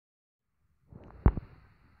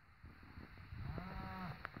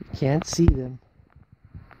Can't see them,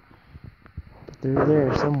 but they're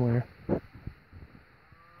there somewhere.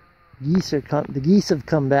 The geese have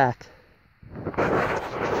come back.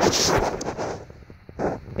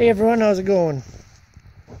 Hey everyone, how's it going?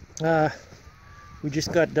 We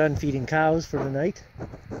just got done feeding cows for the night.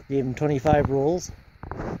 Gave them 25 rolls.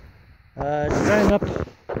 It's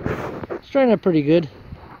drying up pretty good.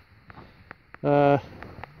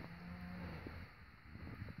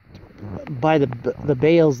 By the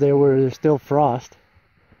bales there where there's still frost.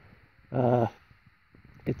 It's a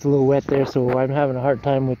little wet there, so I'm having a hard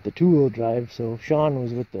time with the two-wheel drive. So Sean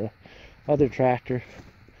was with the other tractor.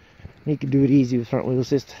 He could do it easy with front wheels.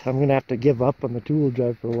 Just I'm gonna have to give up on the two-wheel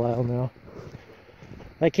drive for a while now.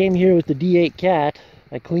 I came here with the D8 Cat.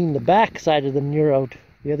 I cleaned the back side of the manure out.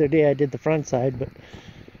 The other day I did the front side, but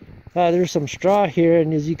there's some straw here,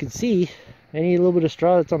 and as you can see, any little bit of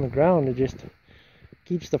straw that's on the ground, it just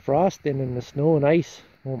keeps the frost in, and the snow and ice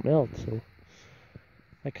won't melt. So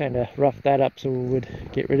I kind of roughed that up so we would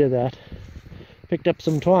get rid of that. Picked up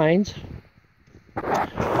some twines.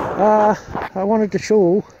 I wanted to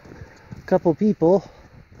show a couple people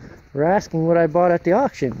were asking what I bought at the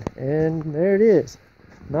auction, and there it is.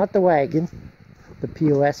 Not the wagon, the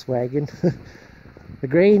POS wagon.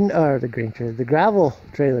 the gravel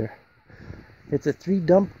trailer. It's a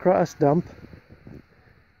 3-dump cross dump,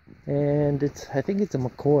 and I think it's a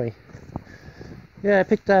McCoy. Yeah, I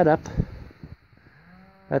picked that up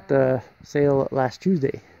at the sale last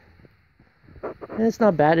Tuesday, and it's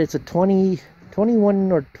not bad. It's a 20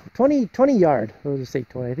 yard. I was gonna say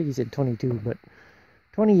 20. I think he said 22, but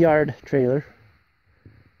 20 yard trailer.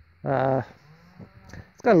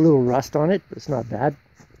 It's got a little rust on it, but it's not bad.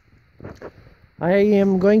 I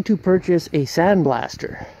am going to purchase a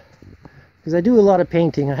sandblaster because I do a lot of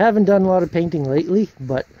painting. I haven't done a lot of painting lately,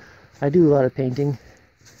 but I do a lot of painting,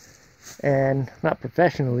 and not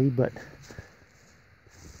professionally, but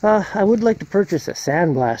I would like to purchase a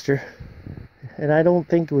sandblaster, and I don't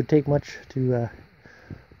think it would take much to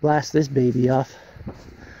blast this baby off.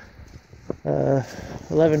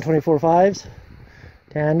 11 24/5s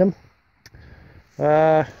tandem.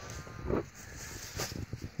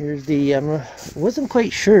 Here's the wasn't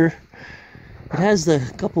quite sure. It has the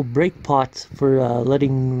couple brake pots for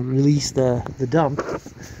letting release the dump.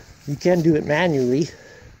 You can do it manually,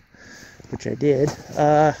 which I did.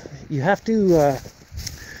 You have to,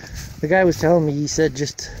 the guy was telling me, he said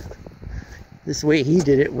just this way he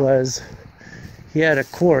did it was he had a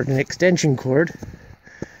cord, an extension cord,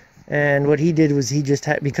 and what he did was he just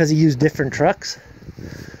had, because he used different trucks,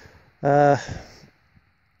 he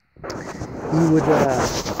would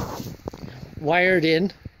wire it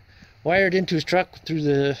into his truck through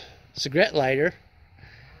the cigarette lighter.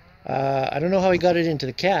 I don't know how he got it into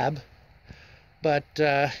the cab, but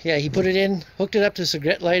yeah, he put it in, hooked it up to the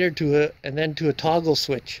cigarette lighter and then to a toggle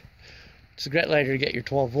switch. Cigarette lighter to get your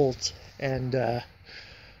 12 volts, and a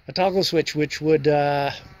toggle switch which would,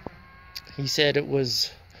 he said it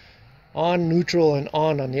was on, neutral, and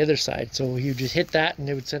on the other side. So you just hit that and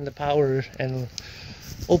it would send the power and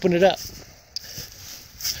open it up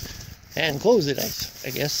and close it, I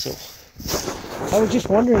guess. So I was just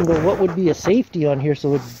wondering though, what would be a safety on here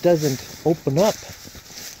so it doesn't open up?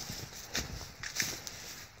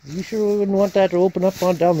 You sure we wouldn't want that to open up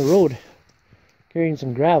on down the road carrying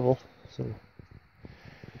some gravel. So,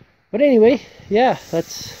 but anyway, yeah,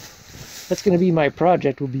 that's going to be my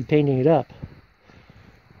project. We'll be painting it up.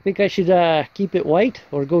 I think I should keep it white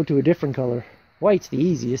or go to a different color. White's the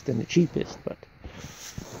easiest and the cheapest, but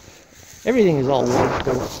everything is all white.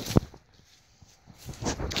 So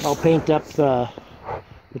I'll paint up the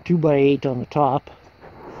 2x8 on the top.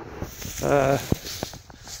 I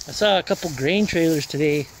saw a couple grain trailers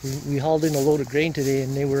today. We hauled in a load of grain today,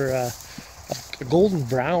 and they were a golden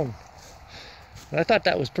brown. And I thought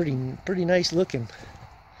that was pretty nice looking.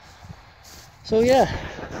 So yeah,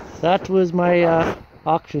 that was my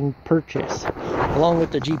auction purchase, along with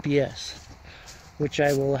the GPS, which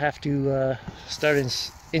I will have to start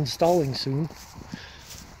installing soon.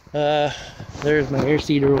 There's my air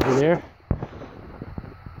seeder over there.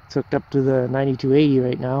 It's hooked up to the 9280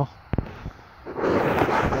 right now,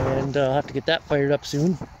 and I'll have to get that fired up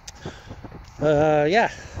soon. Yeah,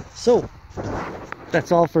 so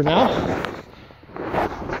that's all for now.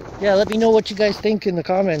 Yeah, let me know what you guys think in the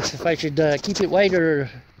comments, if I should keep it white or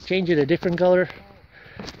change it a different color.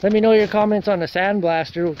 Let me know your comments on the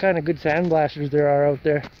sandblaster, what kind of good sandblasters there are out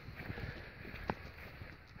there.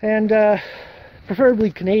 And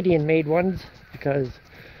preferably Canadian made ones, because,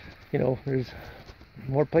 you know, there's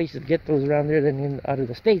more places to get those around there than out of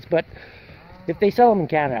the States. But if they sell them in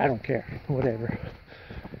Canada, I don't care, whatever.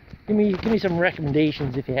 Give me some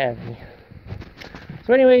recommendations if you have any.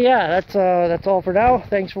 So anyway, yeah, that's all for now.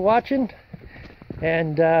 Thanks for watching,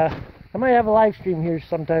 and I might have a live stream here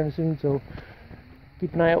sometime soon, so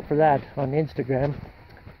keep an eye out for that on Instagram.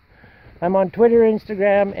 I'm on Twitter,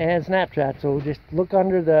 Instagram, and Snapchat, so just look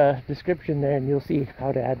under the description there and you'll see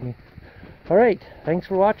how to add me. Alright, thanks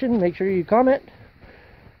for watching. Make sure you comment,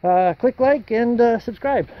 click like, and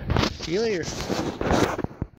subscribe. See you later.